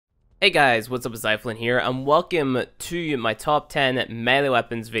Hey guys, what's up, it's iFlynn here, and welcome to my top 10 melee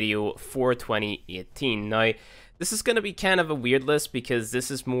weapons video for 2018. Now, this is going to be kind of a weird list because this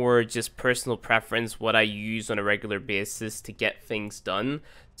is more just personal preference, what I use on a regular basis to get things done.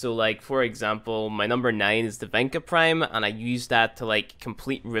 So like, for example, my number 9 is the Venka Prime, and I use that to like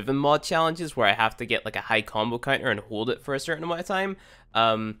complete Riven mod challenges where I have to get like a high combo counter and hold it for a certain amount of time.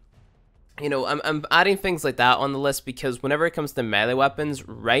 I'm adding things like that on the list because whenever it comes to melee weapons,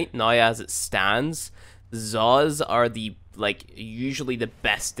 right now as it stands, Zaws are usually the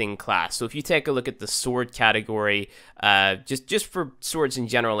best in class. So if you take a look at the sword category, just for swords in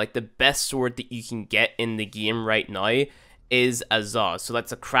general, like the best sword that you can get in the game right now is a Zaw. So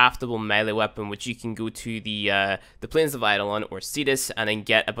that's a craftable melee weapon, which you can go to the Plains of Eidolon or Cetus and then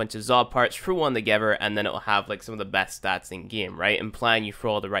get a bunch of Zaw parts, throw one together, and then it'll have like some of the best stats in game, right? Implying you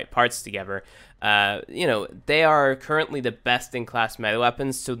throw all the right parts together. They are currently the best in class melee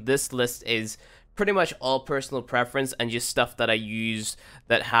weapons. So this list is pretty much all personal preference and just stuff that I use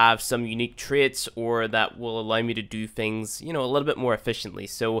that have some unique traits or that will allow me to do things, a little bit more efficiently.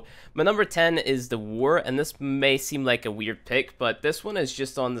 So my number 10 is the War, and this may seem like a weird pick, but this one is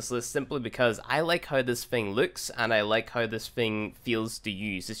just on this list simply because I like how this thing looks and I like how this thing feels to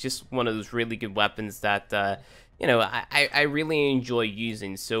use. It's just one of those really good weapons that, I really enjoy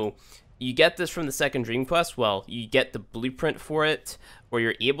using. So you get this from the second Dream Quest. Well, you get the blueprint for it, or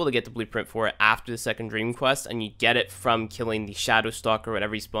you're able to get the blueprint for it after the second Dream Quest, and you get it from killing the Shadow Stalker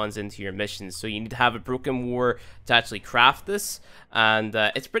whenever he spawns into your missions. So you need to have a Broken War to actually craft this, and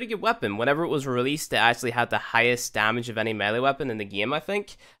it's a pretty good weapon. Whenever it was released, it actually had the highest damage of any melee weapon in the game, I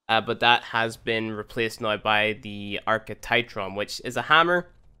think, but that has been replaced now by the Archititron, which is a hammer,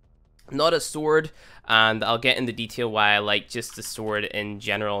 not a sword, and I'll get into detail why I like just the sword in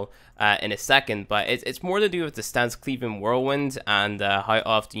general in a second, but it's more to do with the stance cleaving whirlwind and how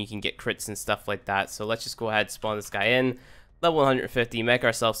often you can get crits and stuff like that. So let's just go ahead and spawn this guy in, level 150, make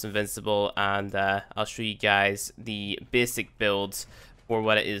ourselves invincible, and I'll show you guys the basic builds for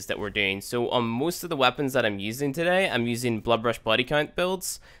what it is that we're doing. So on most of the weapons that I'm using today, I'm using Blood Rush body count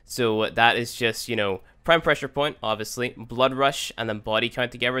builds. So that is just, Prime Pressure Point, obviously, Blood Rush, and then Body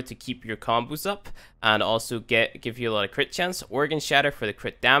Count together to keep your combos up, and also give you a lot of crit chance. Organ Shatter for the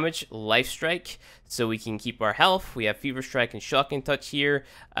crit damage, Life Strike, so we can keep our health. We have Fever Strike and Shocking Touch here.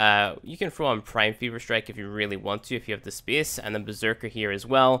 You can throw on Prime Fever Strike if you really want to, if you have the space, and then Berserker here as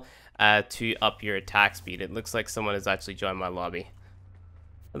well to up your attack speed. It looks like someone has actually joined my lobby.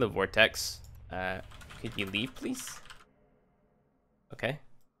 Hello, Vortex. Could you leave, please? Okay.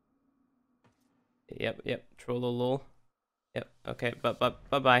 Yep, Trollolol. Yep, okay,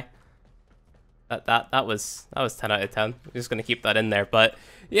 bye-bye. That was 10 out of 10. I'm just gonna keep that in there, but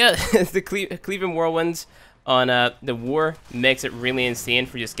yeah, the Cleaving Whirlwind on the War makes it really insane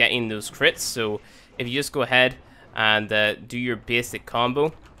for just getting those crits. So if you just go ahead and do your basic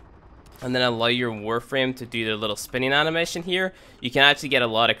combo, and then allow your Warframe to do the little spinning animation here, you can actually get a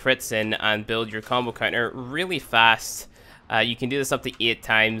lot of crits in and build your combo counter really fast. You can do this up to 8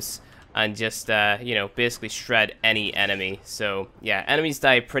 times. And just, basically shred any enemy. So, yeah, enemies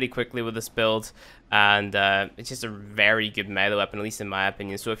die pretty quickly with this build, and it's just a very good melee weapon, at least in my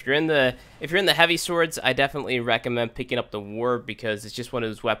opinion. So if you're in the heavy swords, I definitely recommend picking up the War because it's just one of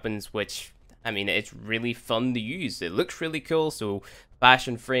those weapons which, I mean, it's really fun to use. It looks really cool, so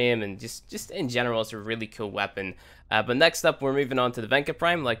fashion frame and just in general, it's a really cool weapon. But next up, we're moving on to the Venka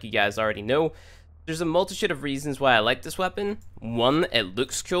Prime, like you guys already know. There's a multitude of reasons why I like this weapon. 1, it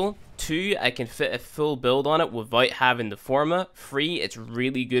looks cool. 2, I can fit a full build on it without having the Forma. 3, it's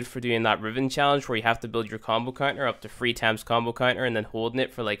really good for doing that Riven challenge where you have to build your combo counter up to 3 times combo counter and then holding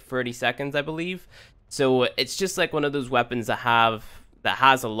it for like 30 seconds, I believe. So it's just like one of those weapons that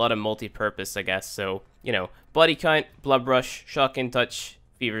has a lot of multi-purpose, I guess. So, Body Count, Blood Rush, Shocking Touch,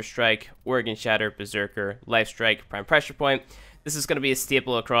 Fever Strike, Organ Shatter, Berserker, Life Strike, Prime Pressure Point. This is going to be a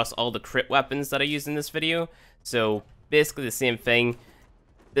staple across all the crit weapons that I use in this video. So basically the same thing.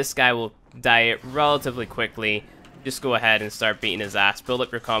 This guy will die relatively quickly. Just go ahead and start beating his ass. Build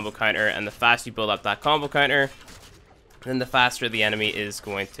up your combo counter, and the faster you build up that combo counter, then the faster the enemy is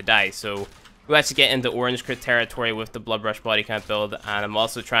going to die. So we actually get into orange crit territory with the Blood Rush body count build, and I'm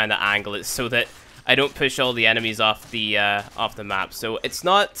also trying to angle it so that I don't push all the enemies off the map. So it's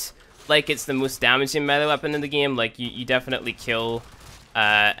not like it's the most damaging melee weapon in the game. Like you definitely kill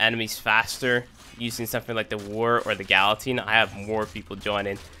enemies faster using something like the War or the Galatine. I have more people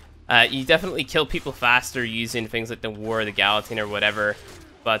joining. You definitely kill people faster using things like the War or the Galatine or whatever,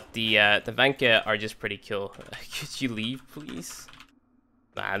 but the Venka are just pretty cool. Could you leave, please?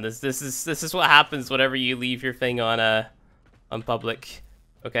 Man, this is what happens whenever you leave your thing on public.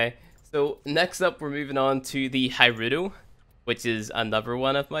 Okay, So next up, we're moving on to the Hyrudo, which is another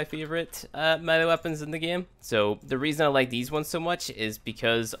one of my favorite melee weapons in the game. So the reason I like these ones so much is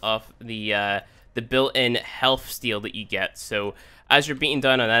because of the built-in health steal that you get. So as you're beating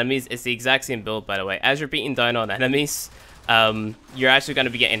down on enemies, it's the exact same build, by the way. As you're beating down on enemies, you're actually going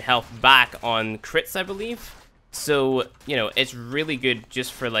to be getting health back on crits, I believe. So, you know, it's really good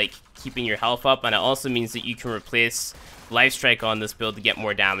just for, like, keeping your health up, and it also means that you can replace Life Strike on this build to get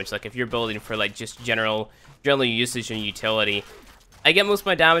more damage. Like, if you're building for, like, just general usage and utility. I get most of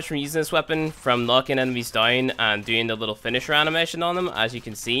my damage from using this weapon from knocking enemies down and doing the little finisher animation on them, as you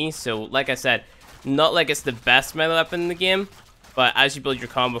can see. So, like I said, not like it's the best melee weapon in the game, but as you build your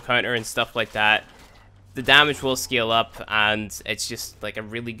combo counter and stuff like that, the damage will scale up, and it's just like a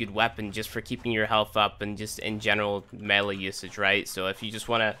really good weapon just for keeping your health up and just in general melee usage, right? So if you just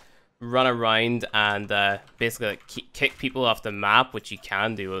want to run around and basically like kick people off the map, which you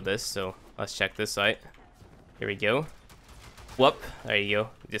can do with this, so let's check this out. Here we go. Whoop, there you go.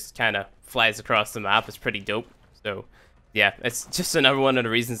 It just kind of flies across the map. It's pretty dope. So yeah, it's just another one of the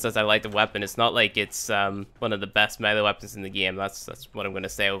reasons that I like the weapon. It's not like it's one of the best melee weapons in the game. That's what I'm going to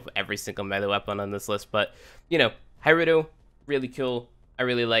say of every single melee weapon on this list. But, you know, Hyrudo, really cool. I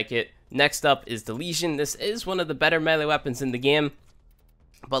really like it. Next up is the Legion. This is one of the better melee weapons in the game.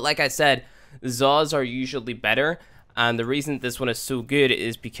 But like I said, Zaws are usually better. And the reason this one is so good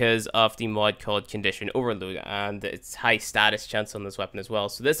is because of the mod called Condition Overload and its high status chance on this weapon as well.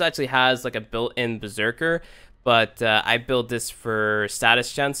 So this actually has like a built-in Berserker, but I build this for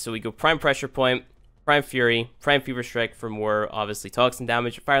status chance. So we go Prime Pressure Point, Prime Fury, Prime Fever Strike for more, obviously, Toxin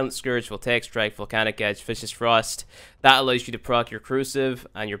damage, Violent Scourge, Voltaic Strike, Volcanic Edge, Vicious Frost. That allows you to proc your Corrosive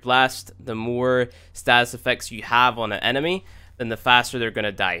and your Blast. The more status effects you have on an enemy, then the faster they're going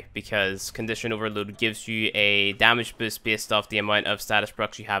to die, because Condition Overload gives you a damage boost based off the amount of status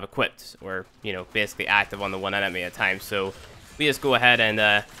procs you have equipped, or, you know, basically active on the one enemy at a time. So we just go ahead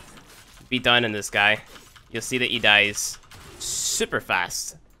and beat down on this guy. You'll see that he dies super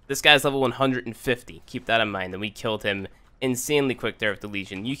fast. This guy's level 150, keep that in mind, and we killed him insanely quick there with the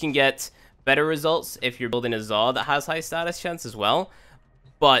Legion. You can get better results if you're building a Zaw that has high status chance as well,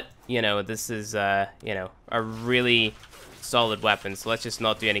 but, you know, this is, you know, a really solid weapon. So let's just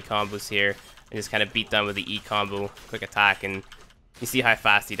not do any combos here and just kind of beat down with the E combo, quick attack, and you see how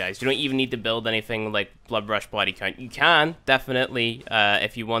fast he dies. You don't even need to build anything like Blood Rush Body Count. You can, definitely,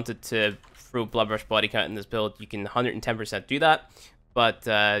 if you wanted to throw Blood Rush Body Count in this build, you can 110% do that, but,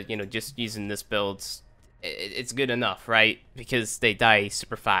 you know, just using this build, it's good enough, right? Because they die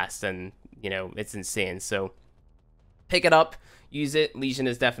super fast, and, you know, it's insane. So pick it up, use it. Legion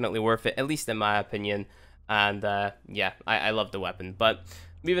is definitely worth it, at least in my opinion. And, yeah, I love the weapon. But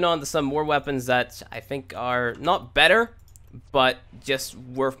moving on to some more weapons that I think are not better, but just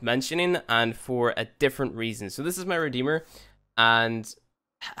worth mentioning, and for a different reason. So this is my Redeemer, and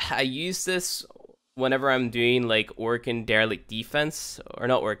I use this whenever I'm doing, like, Orcan Derelict defense, or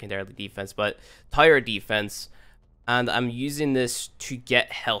not Orcan Derelict defense, but Tower defense, and I'm using this to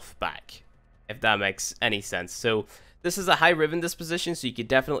get health back, if that makes any sense. So this is a high Riven disposition, so you could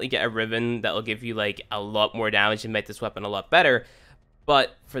definitely get a Riven that will give you, like, a lot more damage and make this weapon a lot better.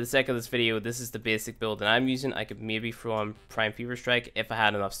 But for the sake of this video, this is the basic build that I'm using. I could maybe throw on Prime Fever Strike if I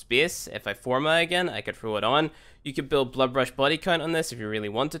had enough space. If I Forma again, I could throw it on. You could build Blood Rush Body Count on this if you really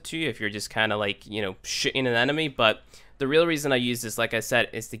wanted to, if you're just kind of like, you know, shooting an enemy. But the real reason I use this, like I said,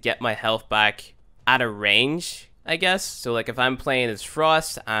 is to get my health back at a range, I guess. So like if I'm playing as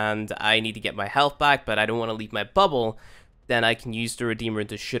Frost and I need to get my health back, but I don't want to leave my bubble, then I can use the Redeemer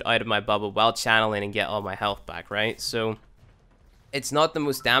to shoot out of my bubble while channeling and get all my health back, right? So it's not the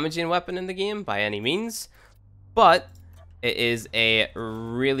most damaging weapon in the game by any means, but it is a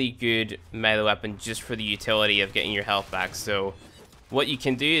really good melee weapon just for the utility of getting your health back. So what you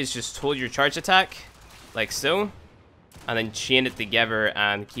can do is just hold your charge attack, like so, and then chain it together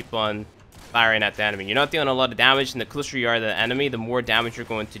and keep on firing at the enemy. You're not dealing a lot of damage, and the closer you are to the enemy, the more damage you're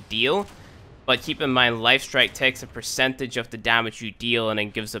going to deal. But keep in mind, Life Strike takes a percentage of the damage you deal and then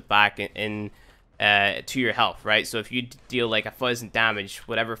gives it back to your health, right? So if you deal like 1,000 damage,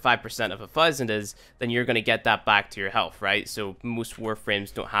 whatever 5% of 1,000 is, then you're going to get that back to your health, right? So most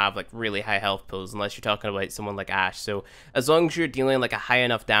Warframes don't have like really high health pools unless you're talking about someone like Ashe. So as long as you're dealing like a high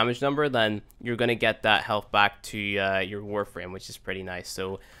enough damage number, then you're going to get that health back to your Warframe, which is pretty nice.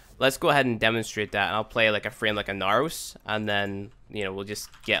 So let's go ahead and demonstrate that, and I'll play like a frame like a Naros, and then, you know, we'll just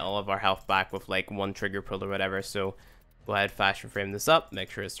get all of our health back with like one trigger pull or whatever. So go ahead, fashion frame this up,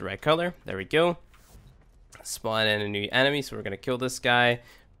 make sure it's the right color. There we go. Spawn in a new enemy, so we're gonna kill this guy. I'm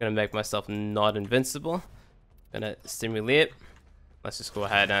gonna make myself not invincible. Gonna stimulate. let's just go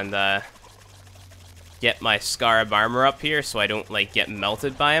ahead and get my Scarab armor up here so I don't, like, get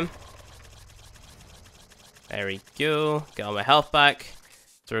melted by him. There we go. Got all my health back.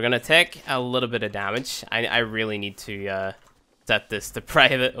 So we're gonna take a little bit of damage. I really need to set this to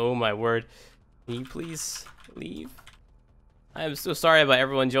private. Oh my word. Can you please leave? I am so sorry about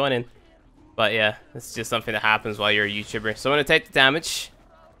everyone joining. But yeah, it's just something that happens while you're a YouTuber. So I'm gonna take the damage.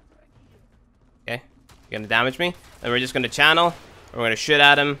 Okay, you're gonna damage me. And we're just gonna channel. We're gonna shoot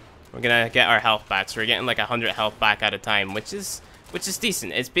at him. We're gonna get our health back. So we're getting like 100 health back at a time, which is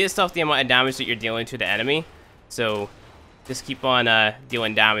decent. It's based off the amount of damage that you're dealing to the enemy. So just keep on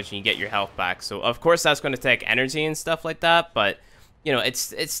dealing damage and you get your health back. So of course that's going to take energy and stuff like that, but you know,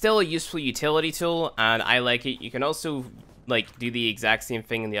 it's still a useful utility tool, and I like it. You can also like do the exact same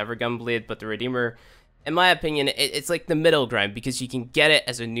thing in the other Gunblade, but the Redeemer, in my opinion, it's like the middle ground, because you can get it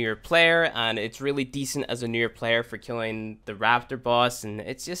as a newer player, and it's really decent as a newer player for killing the Raptor boss, and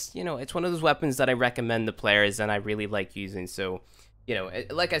it's just, you know, it's one of those weapons that I recommend to players and I really like using. So, you know,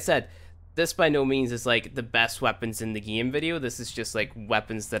 like I said, this by no means is like the best weapons in the game video. This is just like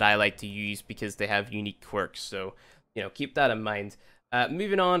weapons that I like to use because they have unique quirks. So, you know, keep that in mind.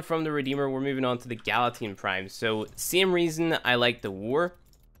 Moving on from the Redeemer, we're moving on to the Galatine Prime. So, same reason I like the War,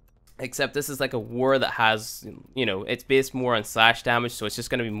 except this is like a War that has, you know, it's based more on slash damage, so it's just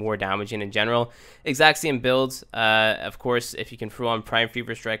going to be more damaging in general. Exact same build. Of course, if you can throw on Prime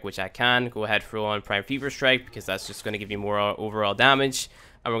Fever Strike, which I can, go ahead, throw on Prime Fever Strike, because that's just going to give you more overall damage.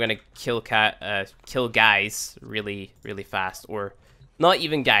 And we're gonna kill guys really, really fast, or not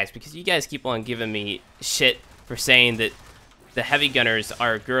even guys, because you guys keep on giving me shit for saying that the heavy gunners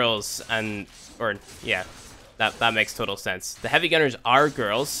are girls, or yeah, that makes total sense. The heavy gunners are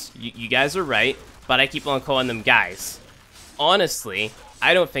girls. You guys are right, but I keep on calling them guys. Honestly,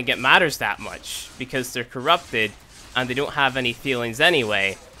 I don't think it matters that much, because they're corrupted and they don't have any feelings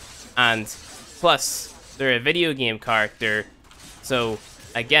anyway, and plus they're a video game character, so.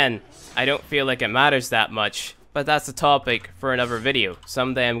 Again, I don't feel like it matters that much, but that's a topic for another video.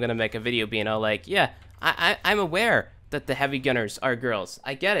 Someday I'm gonna make a video being all like, yeah, I'm aware that the heavy gunners are girls.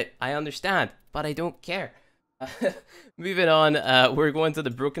 I get it, I understand, but I don't care. Moving on, we're going to the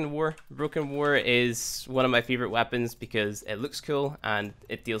Broken War. Broken War is one of my favorite weapons because it looks cool and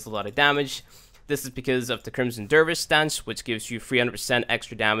it deals a lot of damage. This is because of the Crimson Dervish stance, which gives you 300%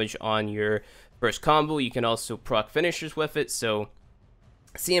 extra damage on your first combo. You can also proc finishers with it, so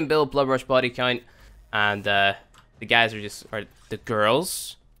same build, blood rush body count, and the guys are just, or the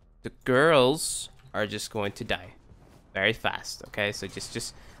girls are just going to die very fast. Okay, so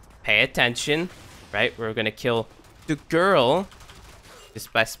just pay attention, right? We're gonna kill the girl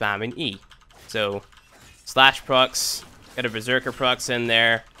just by spamming E. So slash procs, got a berserker procs in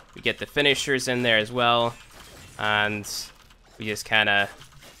there, we get the finishers in there as well, and we just kind of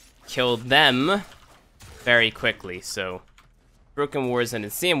killed them very quickly. So Broken War is an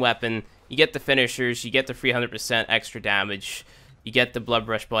insane weapon. You get the finishers, you get the 300% extra damage, you get the blood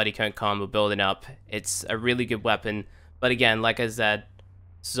rush body count combo building up. It's a really good weapon, but again, like I said,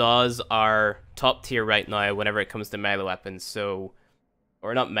 Zaws are top tier right now whenever it comes to melee weapons. So,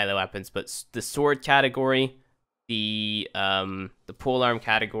 or not melee weapons, but the sword category, the polearm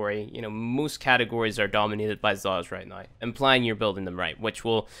category. You know, most categories are dominated by Zaws right now, implying you're building them right, which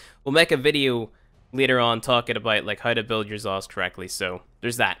we'll make a video later on talking about like how to build your Zaws correctly. So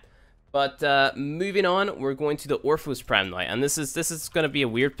there's that. But moving on, we're going to the Orphos Prime now, and this is going to be a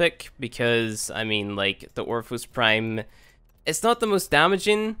weird pick because I mean, like, the Orphos Prime, it's not the most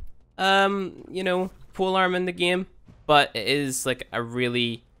damaging you know, polearm in the game, but it is like a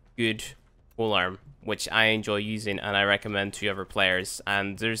really good polearm, which I enjoy using and I recommend to other players.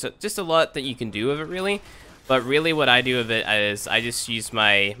 And there's just a lot that you can do with it, really. But really what I do with it is I just use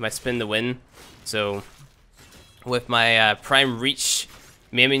my spin to win. So with my Prime Reach,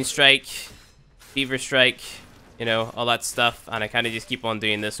 Maiming Strike, Fever Strike, you know, all that stuff, and I kind of just keep on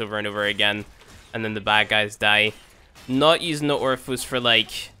doing this over and over again, and then the bad guys die. Not using the Orphos for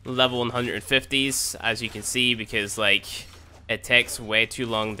like level 150s, as you can see, because like it takes way too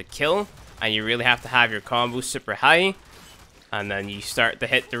long to kill, and you really have to have your combo super high, and then you start to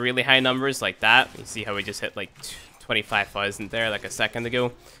hit the really high numbers like that. You see how we just hit like 25,000 there like a second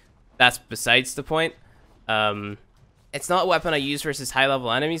ago. That's besides the point. It's not a weapon I use versus high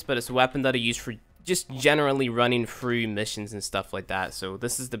level enemies, but it's a weapon that I use for just generally running through missions and stuff like that. So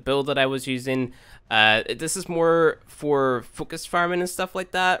this is the build that I was using. This is more for focus farming and stuff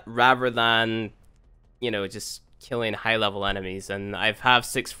like that, rather than, you know, just killing high level enemies. And I have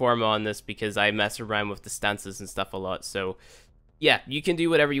 6 forma on this because I mess around with the stances and stuff a lot. So yeah, you can do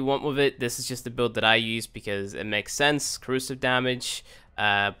whatever you want with it. This is just the build that I use because it makes sense. Corrosive damage,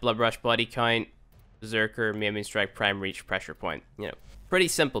 Blood Rush body count, Berserker, Maiming Strike, Prime Reach, Pressure Point. You know, pretty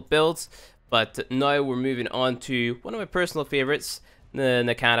simple builds. But now we're moving on to one of my personal favorites, the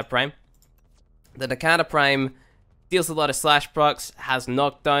Nakata Prime. The Nakata Prime deals a lot of slash procs, has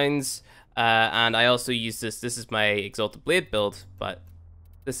knockdowns, and I also use this. This is my Exalted Blade build, but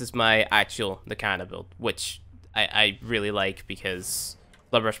this is my actual Nakata build, which I really like because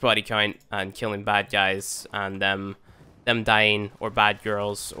Blood Rush body count and killing bad guys and them dying or bad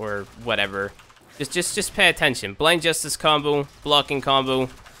girls or whatever. Just pay attention. Blind Justice combo, blocking combo,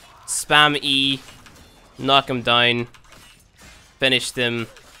 spam E, knock them down, finish them,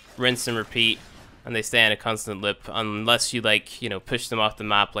 rinse and repeat, and they stay in a constant loop unless you like, you know, push them off the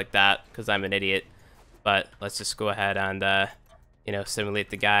map like that, because I'm an idiot. But let's just go ahead and you know, simulate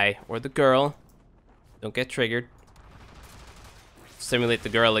the guy or the girl. Don't get triggered. Simulate the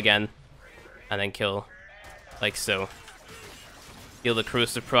girl again, and then kill, like so. Deal the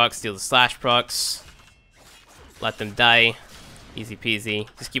corrosive procs, deal the slash procs, let them die. Easy peasy.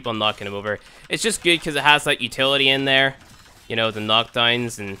 Just keep on knocking them over. It's just good because it has that utility in there. You know, the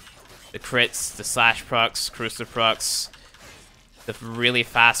knockdowns and the crits, the slash procs, corrosive procs, the really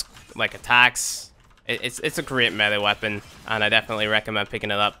fast like attacks. It's a great melee weapon, and I definitely recommend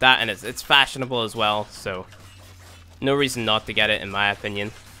picking it up. That, and it's fashionable as well, so no reason not to get it in my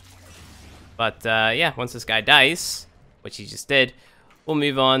opinion. But yeah, once this guy dies, which he just did, we'll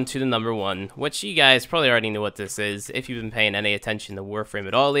move on to the number one, which you guys probably already know what this is if you've been paying any attention to Warframe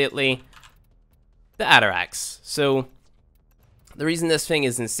at all lately. The Atarax. So the reason this thing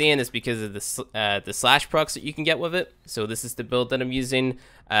is insane is because of the slash procs that you can get with it. So this is the build that I'm using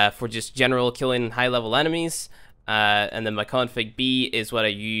for just general killing high level enemies. And then my config B is what I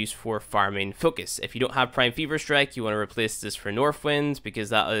use for farming focus. If you don't have Prime Fever Strike, you want to replace this for Northwind,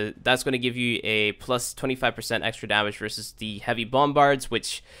 because that's going to give you a plus 25% extra damage versus the heavy bombards,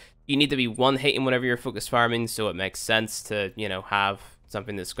 which you need to be one hitting whenever you're focus farming, so it makes sense to, you know, have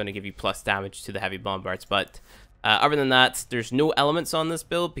something that's going to give you plus damage to the heavy bombards. But other than that, there's no elements on this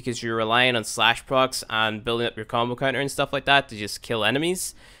build because you're relying on slash procs and building up your combo counter and stuff like that to just kill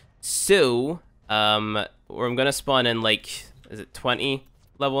enemies. So or I'm gonna spawn in like, is it 20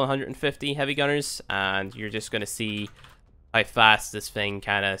 level 150 heavy gunners, and you're just gonna see how fast this thing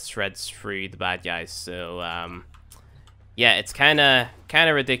kind of shreds through the bad guys. So yeah, it's kind of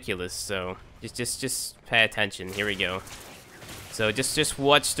ridiculous. So just pay attention. Here we go. So just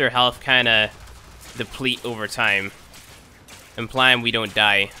watch their health kind of deplete over time, implying we don't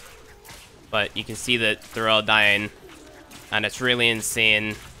die. But you can see that they're all dying, and it's really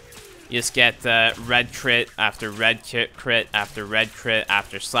insane. You just get red crit after red crit after red crit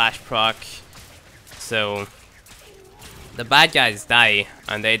after slash proc. So the bad guys die,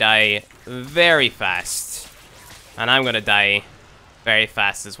 and they die very fast. And I'm gonna die very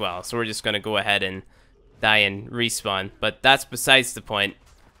fast as well. So we're just gonna go ahead and die and respawn. But that's besides the point.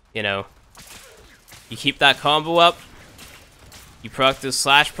 You know, you keep that combo up. You proc those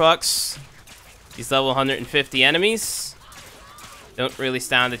slash procs. These level 150 enemies don't really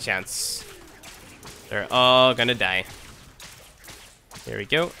stand a chance. They're all gonna die. There we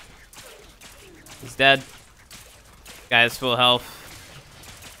go. He's dead. Guy has full health.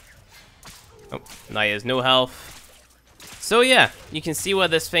 Oh, now he has no health. So yeah, you can see why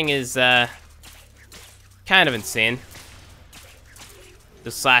this thing is kind of insane.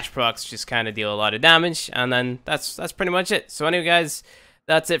 The slash procs just kind of deal a lot of damage, and then that's pretty much it. So anyway, guys,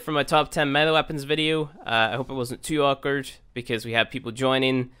 that's it for my top 10 melee weapons video. I hope it wasn't too awkward because we had people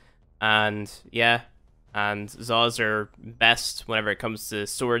joining, and yeah, and Zaws are best whenever it comes to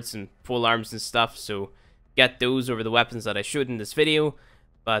swords and pole arms and stuff, so get those over the weapons that I showed in this video.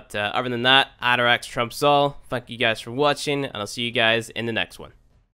 But other than that, Atarax trumps all. Thank you guys for watching, and I'll see you guys in the next one.